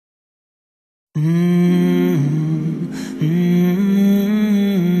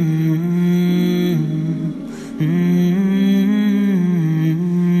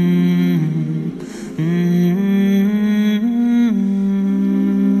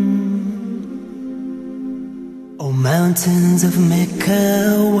Mountains of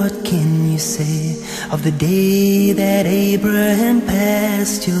Makkah, what can you say of the day that Ibrahim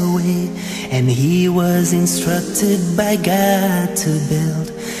passed your way? And he was instructed by God to build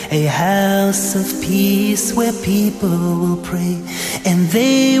a house of peace where people will pray, and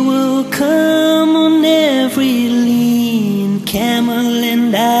they will come on every lean camel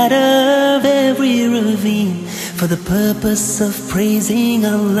and out of every ravine for the purpose of praising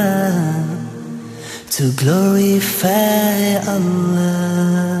Allah, to glorify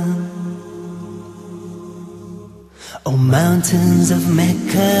Allah. O mountains of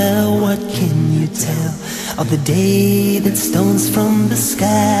Mecca, what can you tell of the day that stones from the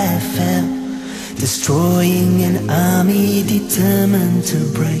sky fell, destroying an army determined to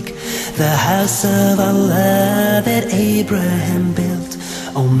break the house of Allah that Abraham built?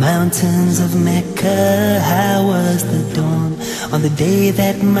 O mountains of Mecca, how was the dawn on the day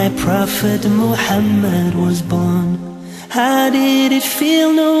that my prophet Muhammad was born? How did it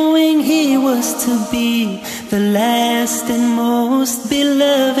feel knowing he was to be the last and most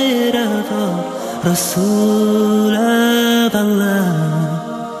beloved of all, Rasul of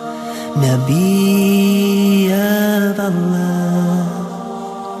Allah, Nabi of Allah?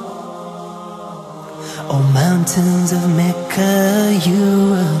 O mountains of Mecca,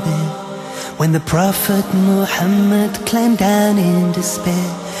 you were there when the Prophet Muhammad climbed down in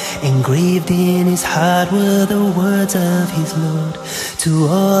despair. Engraved in his heart were the words of his Lord to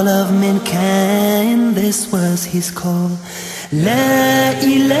all of mankind. This was his call: La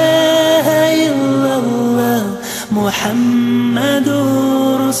ilaha illallah,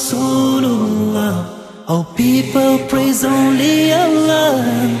 Muhammadun-Rasul-Allah. O people, praise only Allah,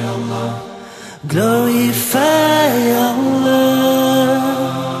 glorify Allah.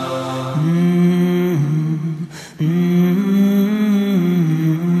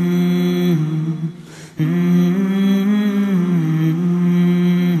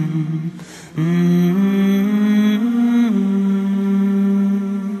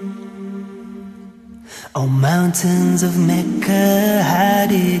 O mountains of Mecca, how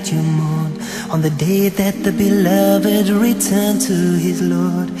did you mourn on the day that the beloved returned to his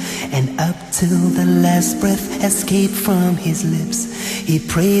Lord? And up till the last breath escaped from his lips, he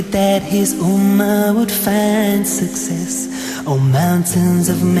prayed that his ummah would find success. O mountains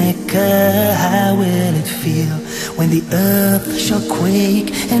of Mecca, how will it feel when the earth shall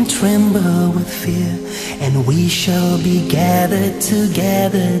quake and tremble with fear, and we shall be gathered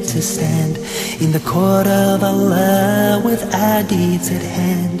together to stand in the court of Allah with our deeds at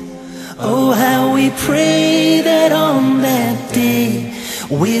hand? Oh, how we pray that on that day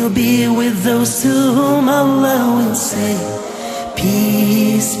we'll be with those to whom Allah will say,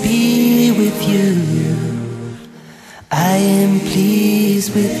 peace be with you, I am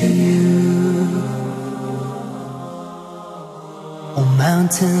pleased with you. O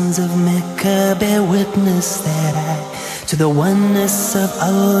mountains of Mecca, bear witness that to the oneness of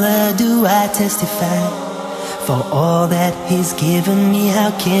Allah do I testify. For all that He's given me,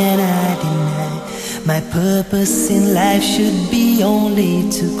 how can I deny? My purpose in life should be only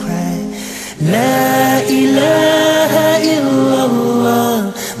to cry, La ilaha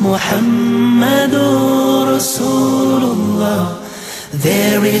illallah, Muhammadun-Rasul-Allah.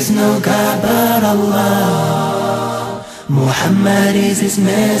 There is no God but Allah, Muhammad is His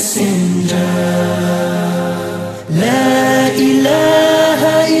messenger. La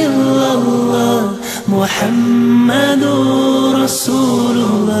ilaha illallah,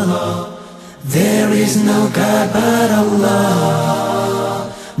 Muhammadun-Rasul-Allah. There is no God but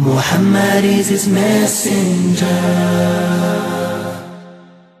Allah, Muhammad is His messenger.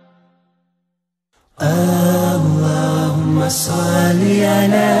 Allahumma salli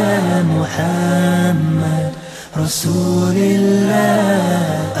ala Muhammad Rasulillah.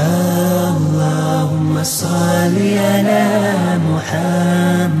 Allahumma salli ala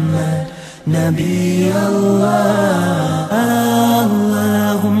Muhammad Nabi Allah.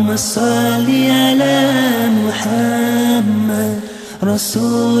 Allahumma salli ala Muhammad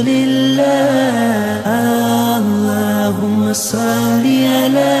Rasulillah. Allahumma salli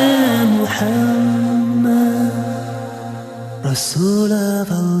ala Muhammad Rasul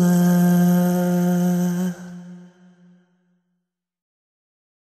of Allah.